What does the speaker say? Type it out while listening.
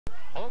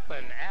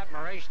open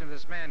admiration of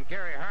this man,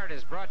 Gary Hart,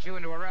 has brought you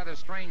into a rather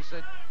strange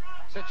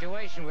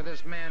situation with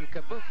this man,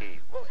 Kabuki.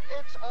 Well,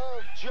 it's all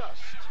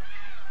just.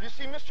 You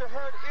see, Mr.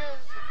 Hart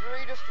is the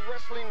greatest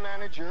wrestling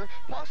manager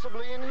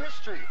possibly in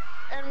history.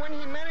 And when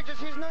he manages,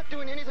 he's not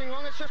doing anything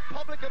wrong. It's just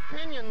public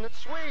opinion that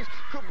sways.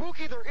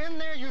 Kabuki, they're in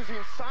there using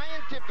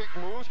scientific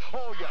moves.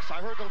 Oh, yes, I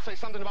heard them say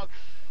something about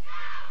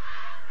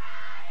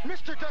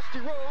Mr. Dusty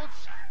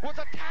Rhodes was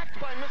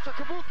attacked by Mr.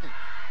 Kabuki.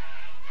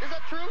 Is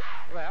that true?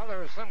 Well,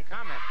 there was some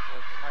comment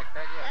like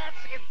that, yeah.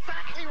 That's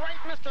exactly right,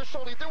 Mr.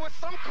 Soli. There was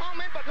some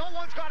comment, but no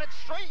one's got it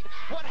straight.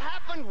 What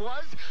happened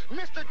was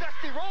Mr.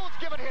 Dusty Rhodes,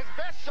 given his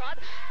best shot,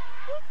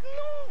 with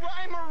no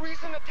rhyme or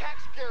reason,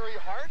 attacks Gary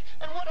Hart.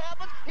 And what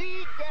happens?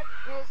 He gets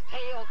his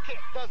tail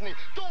kicked, doesn't he?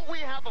 Don't we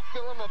have a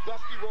film of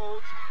Dusty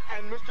Rhodes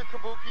and Mr.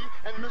 Kabuki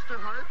and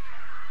Mr. Hart?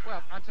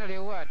 Well, I'll tell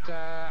you what,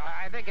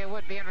 I think it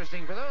would be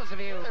interesting for those of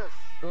you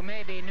who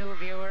may be new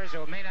viewers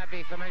or may not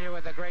be familiar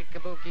with the great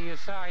Kabuki. You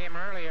saw him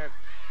earlier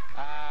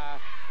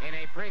in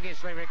a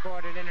previously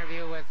recorded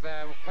interview with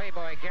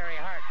Playboy Gary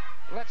Hart.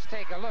 Let's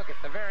take a look at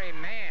the very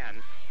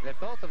man that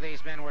both of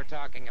these men were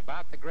talking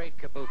about, the great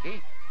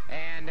Kabuki.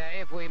 And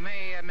if we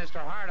may, Mr.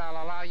 Hart,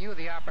 I'll allow you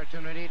the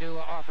opportunity to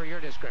offer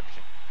your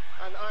description.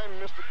 And I'm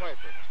Mr. Piper,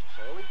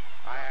 Mr. Soli.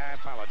 I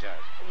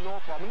apologize.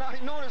 No problem. Now,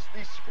 notice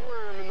the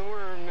squirm in the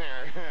worm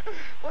there.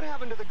 What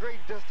happened to the great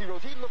Dusty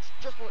Rhodes? He looks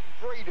just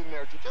great in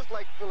there, too, just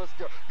like Phyllis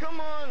Dale. Come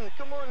on,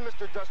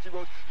 Mr. Dusty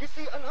Rhodes. You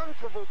see, an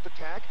unprovoked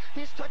attack.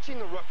 He's touching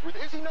the referee.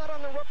 Is he not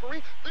on the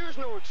referee? There's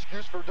no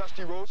excuse for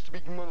Dusty Rhodes to be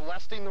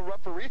molesting the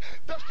referee.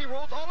 Dusty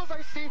Rhodes, all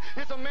I see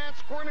is a man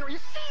squirming. You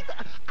see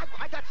that?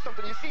 I got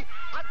something. You see,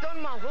 I've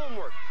done my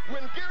homework.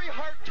 When Gary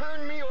Hart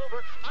turned me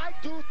over, I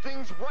do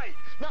things right.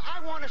 Now,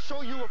 I want to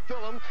show you a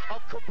film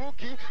of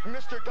Kabuki,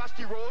 Mr.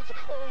 Dusty Rhodes,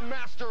 old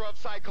master of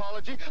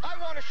psychology. I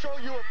want to show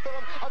you a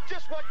film of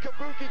just what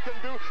Kabuki can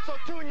do, so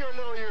tune your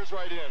little ears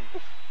right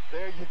in.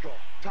 There you go.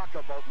 Talk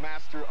about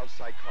master of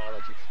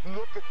psychology.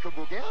 Look at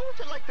Kabuki. How would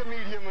you like to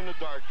meet him in the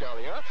dark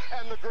alley, huh?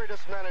 And the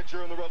greatest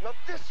manager in the world. Now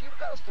this, you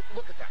guys,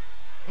 look at that.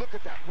 Look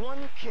at that.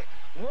 One kick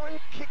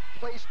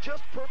placed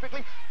just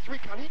perfectly. 3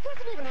 count. He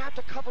doesn't even have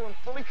to cover him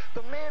fully.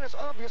 The man is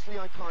obviously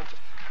unconscious.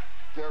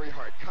 Gary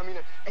Hart coming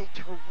in, a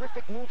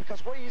terrific move,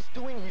 because what he's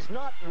doing, he's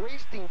not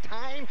wasting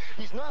time,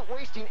 he's not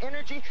wasting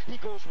energy, he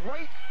goes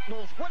right,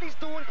 knows what he's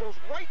doing, goes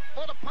right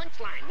for the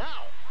punchline.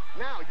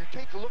 Now, you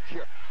take a look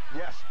here.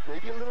 Yes,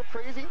 maybe a little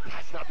crazy,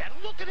 that's not bad.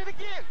 Look at it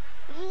again.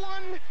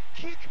 One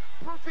kick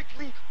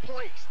perfectly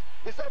placed.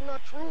 Is that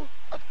not true?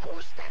 Of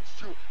course that's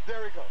true.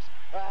 There he goes.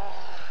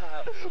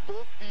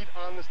 Both feet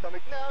on the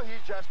stomach. Now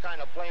he's just kind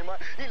of playing.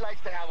 He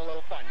likes to have a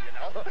little fun, you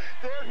know.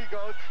 There he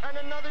goes. And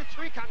another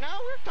 3 count. Now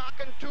we're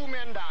talking 2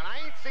 men down.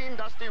 I ain't seen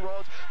Dusty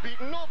Rhodes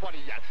beating nobody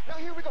yet. Now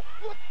here we go.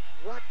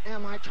 What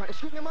am I trying?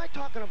 Excuse me, am I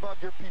talking above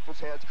your people's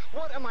heads?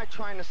 What am I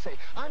trying to say?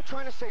 I'm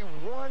trying to say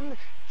one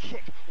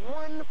kick,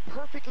 one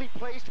perfectly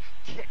placed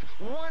kick,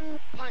 one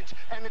punch,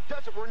 and it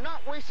does it. We're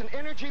not wasting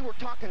energy. We're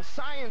talking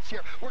science here.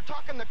 We're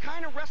talking the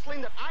kind of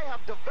wrestling that I have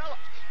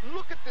developed.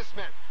 Look at this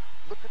man.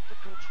 Look at the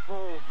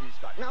control he's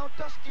got. Now,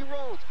 Dusty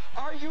Rhodes,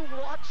 are you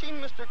watching,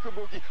 Mr.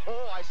 Kabuki?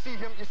 Oh, I see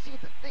him. You see,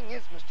 the thing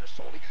is, Mr.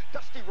 Soli,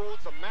 Dusty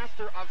Rhodes, a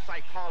master of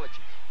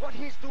psychology. What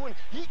he's doing,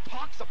 he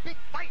talks a big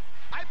fight.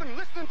 I've been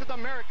listening to the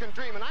American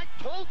Dream, and I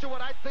told you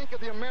what I think of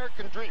the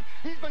American Dream.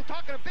 He's been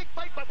talking a big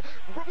fight, but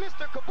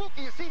Mr.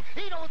 Kabuki, you see,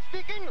 he don't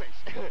speak English.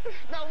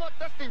 Now, what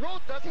Dusty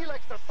Rhodes does, he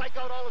likes to psych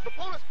out all his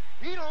opponents.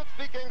 He don't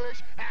speak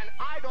English, and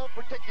I don't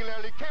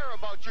particularly care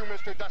about you,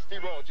 Mr. Dusty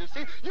Rhodes. You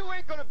see, you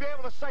ain't going to be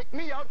able to psych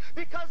me out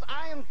because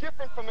I am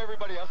different from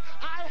everybody else.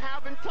 I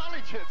have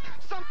intelligence,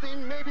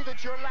 something maybe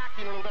that you're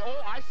lacking a little bit.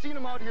 Oh, I seen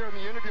him out here in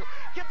the interview.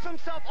 Gets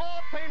himself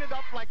all painted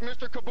up like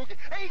Mr. Kabuki.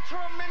 A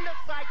tremendous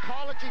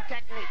psychology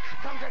technique.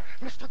 Comes in,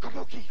 Mr.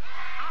 Kabuki,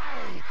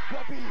 I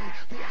will be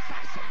the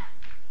assassin.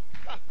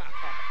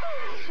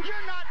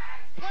 You're not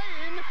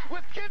playing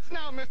with kids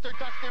now, Mr.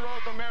 Dusty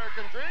Rhodes,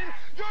 American Dream.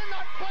 You're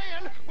not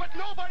playing with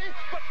nobody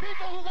but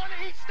people who want to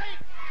eat steak.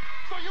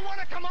 So you want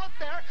to come out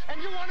there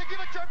and you want to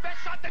give it your best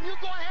shot, then you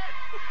go ahead.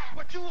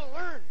 But you will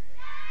learn.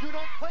 You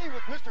don't play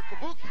with Mr.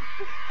 Kabuki,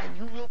 and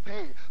you will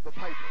pay the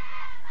piper.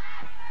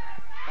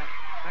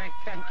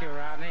 Thank you,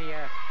 Rodney.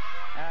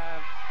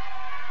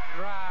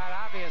 Rod,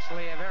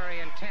 obviously a very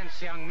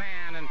intense young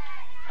man and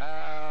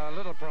a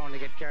little prone to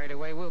get carried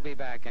away. We'll be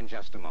back in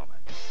just a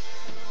moment.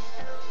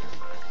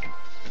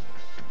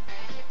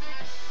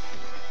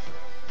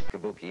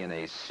 Kabuki in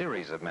a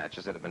series of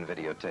matches that have been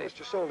videotaped.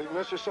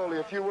 Mr. Soli,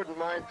 if you wouldn't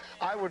mind,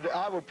 I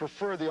would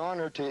prefer the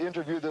honor to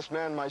interview this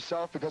man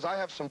myself, because I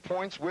have some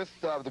points with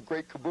the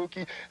great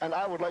Kabuki, and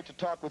I would like to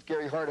talk with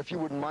Gary Hart. If you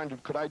wouldn't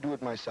mind, could I do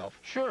it myself?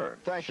 Sure.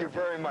 Thank you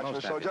very much,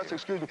 Mr. Soli. Just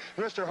excuse me.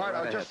 Mr. Hart,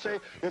 I'll just say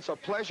it's a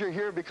pleasure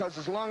here, because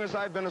as long as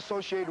I've been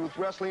associated with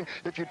wrestling,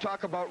 if you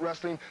talk about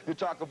wrestling, you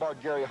talk about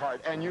Gary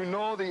Hart. And you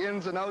know the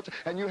ins and outs,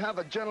 and you have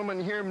a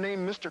gentleman here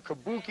named Mr.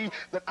 Kabuki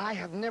that I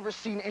have never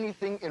seen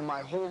anything in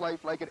my whole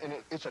life like it. And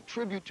and it's a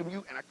tribute to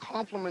you and a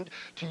compliment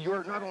to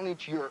your, not only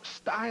to your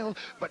style,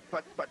 but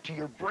to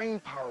your brain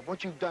power,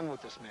 what you've done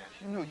with this man.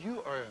 You know,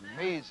 you are an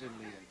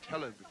amazingly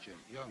intelligent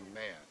young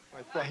man.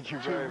 Well, thank you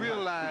very much. To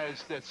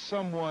realize that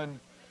someone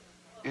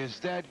is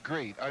that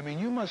great. I mean,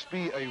 you must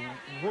be a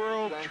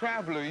world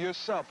traveler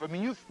yourself. I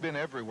mean, you've been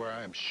everywhere,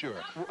 I'm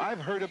sure. I've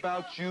heard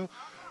about you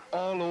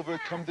all over,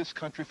 come this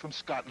country from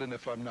Scotland,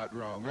 if I'm not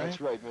wrong, right?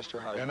 That's right, Mr.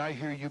 Hart. And I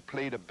hear you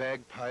play the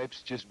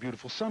bagpipes, just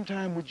beautiful.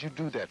 Sometime would you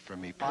do that for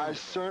me, please? I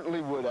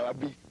certainly would.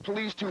 I'd be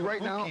pleased to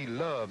right now. Kabuki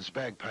loves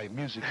bagpipe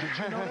music.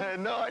 Did you know that?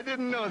 No, I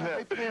didn't know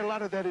that. They play a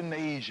lot of that in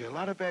Asia, a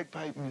lot of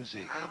bagpipe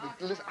music.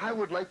 Listen, I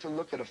would like to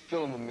look at a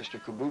film of Mr.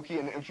 Kabuki,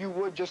 and if you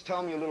would, just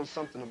tell me a little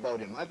something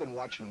about him. I've been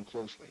watching him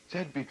closely.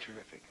 That'd be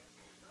terrific.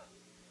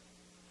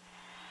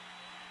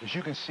 As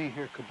you can see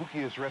here,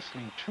 Kabuki is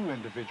wrestling two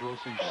individuals.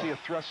 So you see a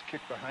thrust kick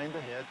behind the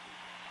head,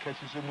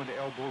 catches him with the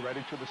elbow right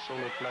into the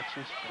solar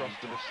plexus, thrust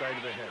to the side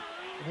of the head.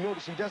 You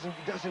notice he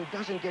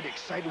doesn't get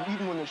excited,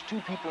 even when there's two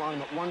people on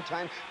him at one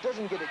time.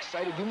 Doesn't get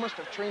excited. You must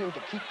have trained him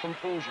to keep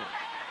composure.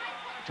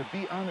 To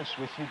be honest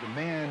with you, the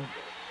man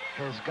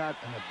has got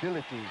an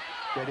ability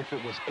that if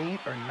it was 8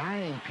 or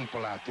 9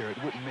 people out there, it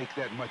wouldn't make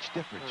that much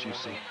difference, you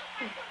see.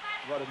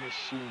 What a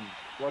machine.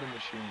 What a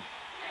machine.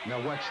 Now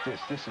watch this.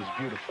 This is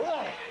beautiful.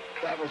 Oh,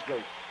 that was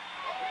great.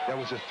 That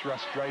was a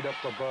thrust right up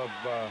above,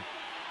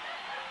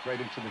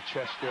 right into the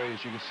chest area.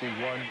 As you can see,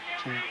 1,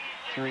 2,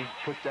 3.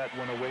 Put that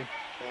one away.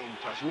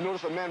 Fantastic. You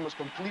notice the man was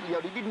completely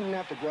out. He didn't even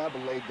have to grab a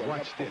leg there.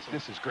 Watch this.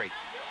 This is great.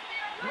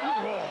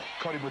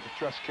 Caught him with a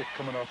thrust kick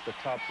coming off the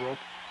top rope.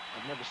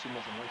 I've never seen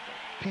nothing like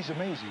that. He's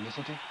amazing,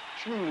 isn't he?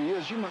 Truly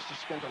is. You must have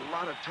spent a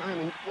lot of time,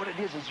 and what it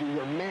is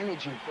your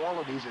managing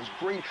qualities is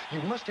great.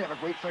 You must have a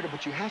great fighter,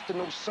 but you have to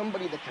know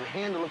somebody that can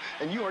handle him,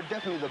 and you are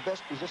definitely the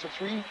best. Is this a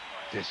 3?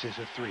 This is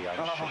a 3, I'm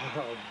sure.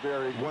 Oh,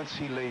 very good. Once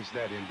he lays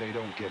that in, they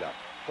don't get up.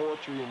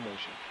 Poetry in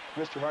motion.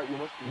 Mr. Hart, you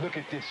must be... Look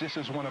at this. This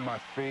is one of my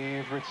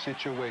favorite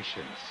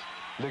situations.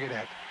 Look at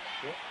that.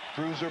 Yep.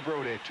 Bruiser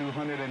Brody,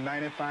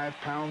 295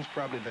 pounds,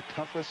 probably the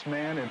toughest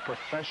man in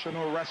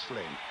professional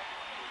wrestling.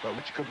 But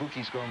which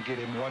Kabuki's going to get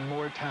him one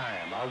more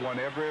time? I want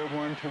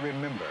everyone to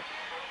remember.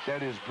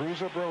 That is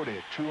Bruiser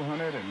Brody,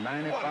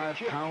 295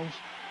 pounds,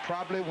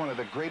 probably one of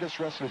the greatest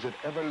wrestlers that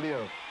ever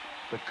lived.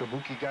 But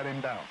Kabuki got him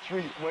down.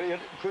 3. Well,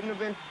 it couldn't have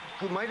been,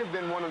 might have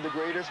been one of the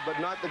greatest, but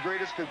not the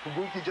greatest, because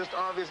Kabuki just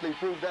obviously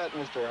proved that,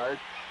 Mr. Hart.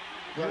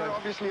 You're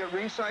obviously at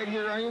ringside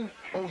here, are you?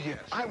 Oh, yes.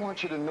 I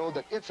want you to know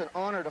that it's an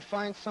honor to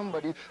find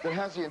somebody that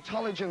has the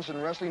intelligence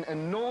in wrestling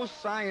and knows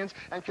science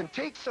and can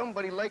take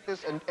somebody like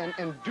this and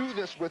do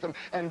this with him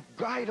and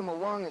guide him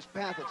along his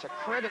path. It's a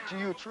credit to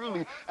you,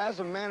 truly, as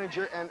a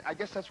manager, and I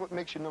guess that's what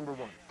makes you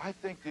 #1. I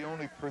think the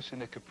only person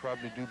that could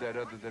probably do that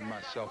other than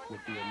myself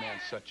would be a man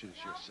such as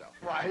yourself.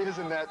 Why,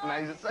 isn't that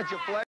nice? It's such a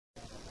pleasure.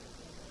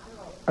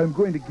 I'm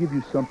going to give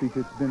you something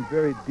that's been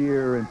very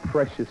dear and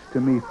precious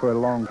to me for a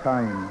long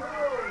time.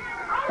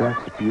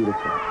 That's beautiful.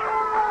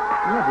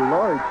 You have a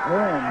large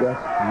hand.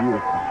 That's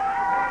beautiful.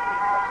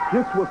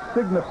 This will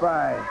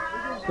signify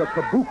to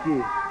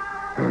Kabuki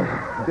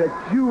that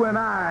you and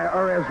I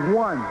are as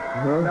one.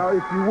 Now,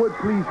 if you would,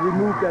 please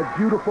remove that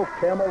beautiful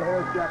camel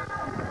hair jacket.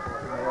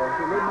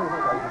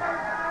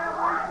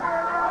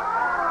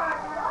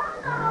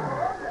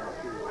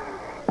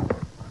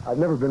 I've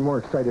never been more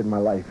excited in my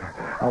life.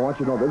 I want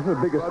you to know this is the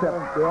biggest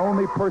step. The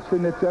only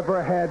person that's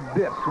ever had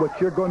this, what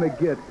you're going to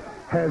get,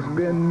 has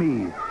been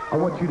me. I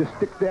want you to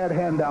stick that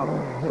hand out.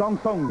 Song,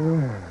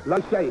 song.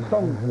 Let's say,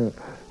 song.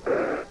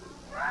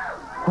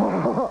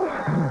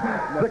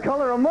 The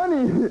color of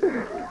money. You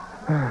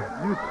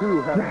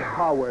too have the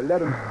power.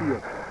 Let him see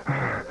it.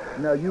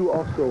 Now, you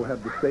also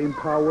have the same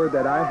power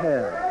that I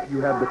have.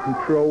 You have the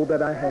control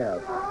that I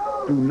have.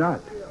 Do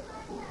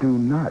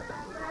not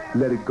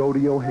let it go to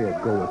your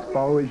head. Go as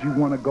far as you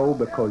want to go,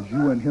 because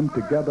you and him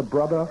together,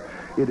 brother,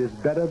 it is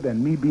better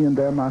than me being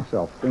there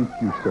myself. Thank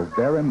you so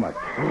very much.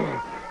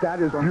 That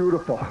is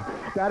beautiful.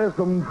 That is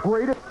the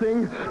greatest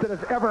thing that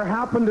has ever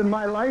happened in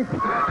my life.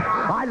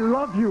 I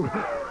love you.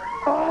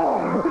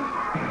 Oh,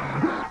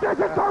 this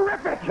is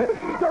terrific.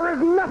 There is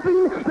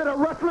nothing that a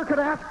wrestler could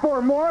ask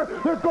for more.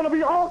 There's going to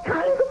be all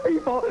kinds of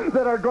people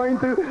that are going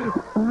to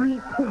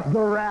reap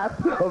the wrath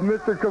of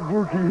Mr.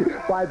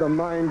 Kabuki by the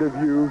mind of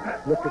you.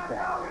 Look at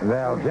that.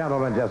 Well,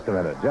 gentlemen, just a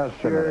minute.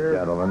 Just a minute,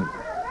 gentlemen.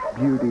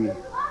 Beauty.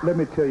 Let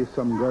me tell you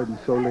something, Garden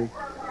Soleil.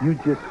 You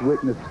just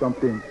witnessed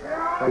something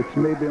that's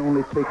maybe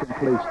only taken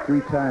place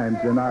 3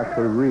 times in our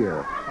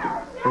career.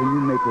 And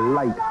you make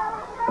light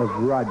of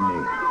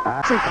Rodney.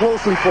 Listen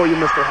closely for you,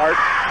 Mr. Hart.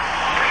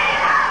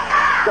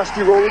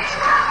 Dusty Rhodes,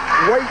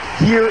 right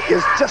here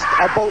is just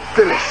about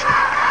finished.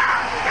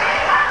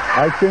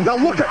 I think... Now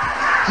look at...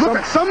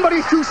 Look,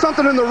 somebody threw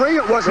something in the ring.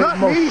 It was not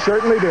me. Most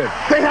certainly did.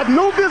 They had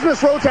no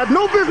business, Rhodes, had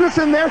no business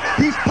in there.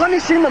 He's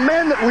punishing the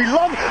man that we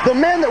love, the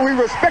man that we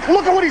respect.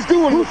 Look at what he's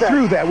doing with that.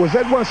 Who threw that? Was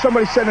that when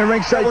somebody sitting in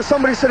ringside? That was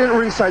somebody sitting in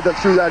ringside that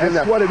threw that in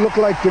there. That's what it looked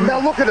like to me. Now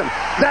look at him.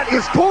 That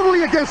is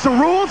totally against the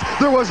rules.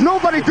 There was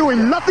nobody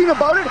doing nothing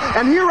about it,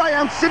 and here I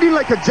am sitting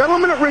like a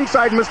gentleman at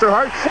ringside, Mr.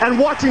 Hart, and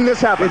watching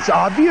this happen. It's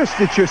obvious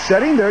that you're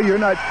sitting there. You're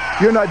not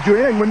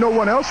doing anything. When no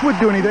one else would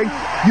do anything,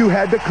 you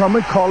had to come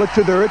and call it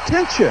to their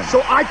attention.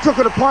 So I took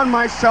it upon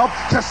myself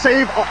to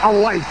save a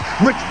life.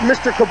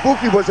 Mr.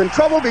 Kabuki was in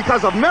trouble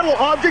because of metal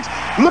objects.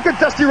 Look at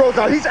Dusty Rhodes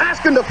now. He's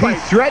asking to fight. He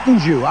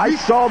threatened you. I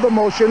saw the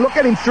motion. Look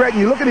at him threaten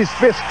you. Look at his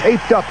fist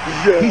taped up.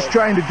 Yeah. He's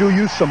trying to do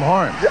you some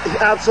harm. Yeah,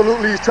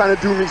 absolutely, he's trying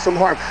to do me some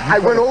harm. I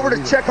went over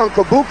to check on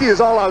Kabuki is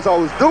all I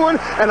was doing,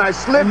 and I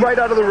slid right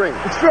out of the ring.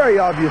 It's very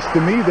obvious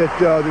to me that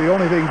the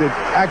only thing that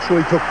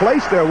actually took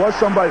place there was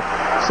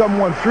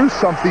someone threw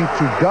something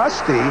to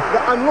Dusty.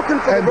 Yeah, I'm looking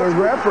for the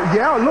referee.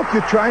 Yeah, look,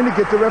 you're trying to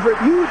get the referee.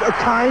 You're a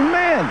kind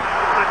man.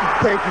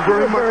 Thank you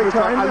very much.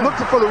 I looked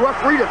for the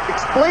referee to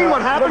explain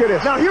what happened. Look at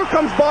this. Now here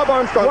comes Bob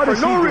Armstrong for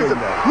no reason.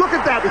 Look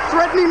at that. He's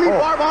threatening me,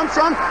 Bob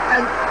Armstrong,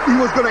 and he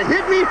was going to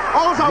hit me.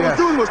 All I was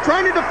doing was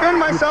trying to defend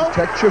myself.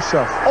 You protect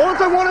yourself. All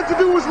I wanted to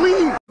do was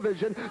leave.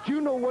 Do you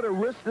know what a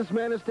risk this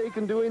man has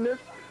taken doing this?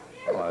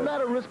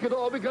 Not a risk at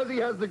all because he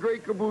has the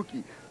great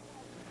Kabuki.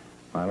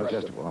 Let's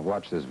just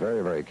watch this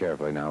very, very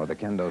carefully now. With the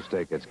kendo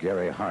stick, it's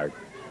Gary Hart.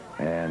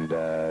 And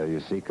you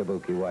see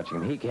Kabuki watching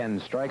him. He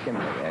can strike him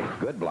a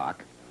good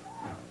block.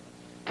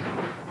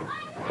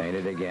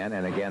 Feinted again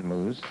and again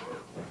moves.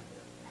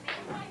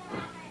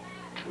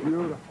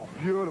 Beautiful,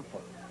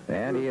 beautiful.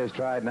 And he has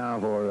tried now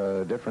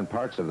for different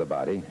parts of the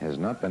body. Has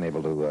not been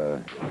able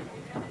to...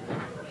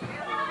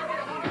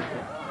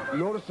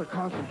 Notice the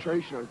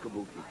concentration on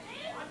Kabuki.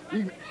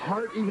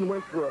 Hart even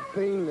went for a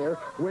feint there,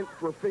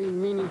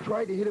 meaning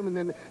tried to hit him and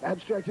then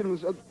abstracted him.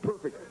 It was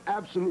perfect,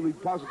 absolutely,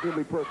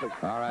 positively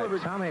perfect. All right,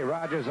 perfect. Tommy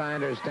Rogers, I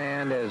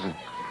understand, is...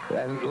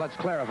 And let's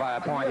clarify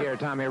a point here.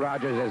 Tommy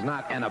Rogers is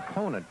not an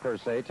opponent, per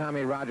se.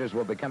 Tommy Rogers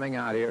will be coming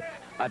out here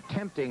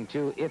attempting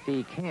to, if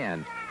he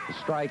can,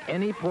 strike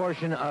any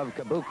portion of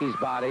Kabuki's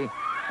body.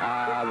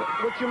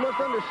 What you must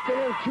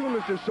understand, too,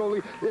 Mr.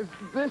 Soley, is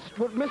this,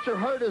 what Mr.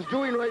 Hart is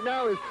doing right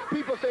now is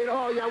people saying,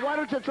 oh, yeah, why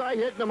don't you try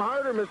hitting him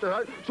harder, Mr.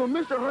 Hart? So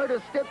Mr. Hart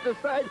has stepped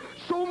aside.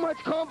 So much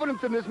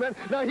confidence in this man.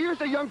 Now, here's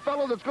a young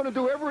fellow that's going to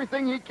do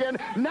everything he can.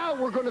 Now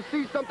we're going to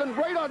see something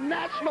right on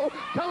national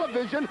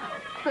television.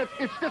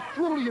 It's just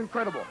truly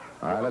incredible.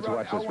 All right, let's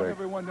watch this. I want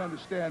everyone to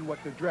understand what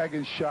the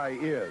Dragon Shy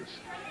is.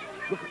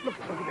 Look at this.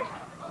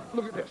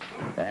 Look at this.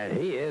 And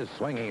he is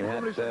swinging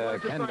that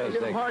kendo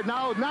stick.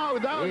 Now,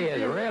 he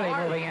is really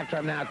moving after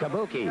him now.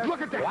 Kabuki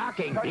look at that.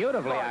 Blocking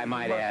beautifully, I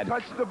might add.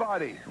 Touch the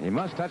body. He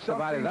must touch the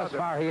body. Thus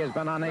far, he has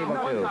been unable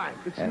to.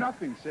 It's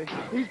nothing, see?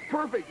 He's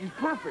perfect. He's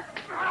perfect.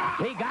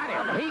 He got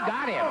him. He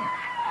got him.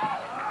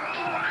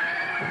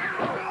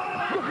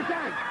 Look at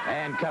that.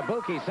 And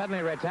Kabuki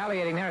suddenly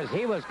retaliating there as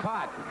he was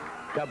caught.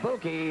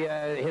 Kabuki,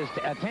 his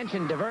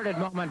attention diverted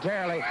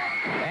momentarily.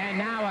 And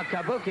now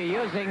Kabuki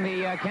using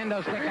the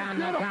kendo stick on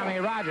Tommy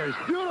Rogers.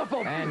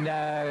 Beautiful. And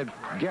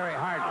Gary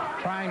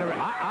Hart trying to...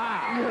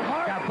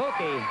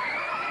 Kabuki.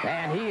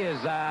 And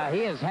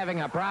he is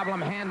having a problem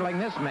handling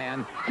this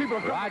man.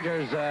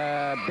 Rogers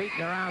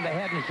beating around the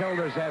head and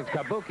shoulders as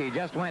Kabuki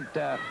just went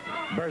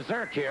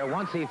berserk here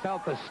once he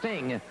felt the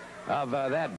sting of that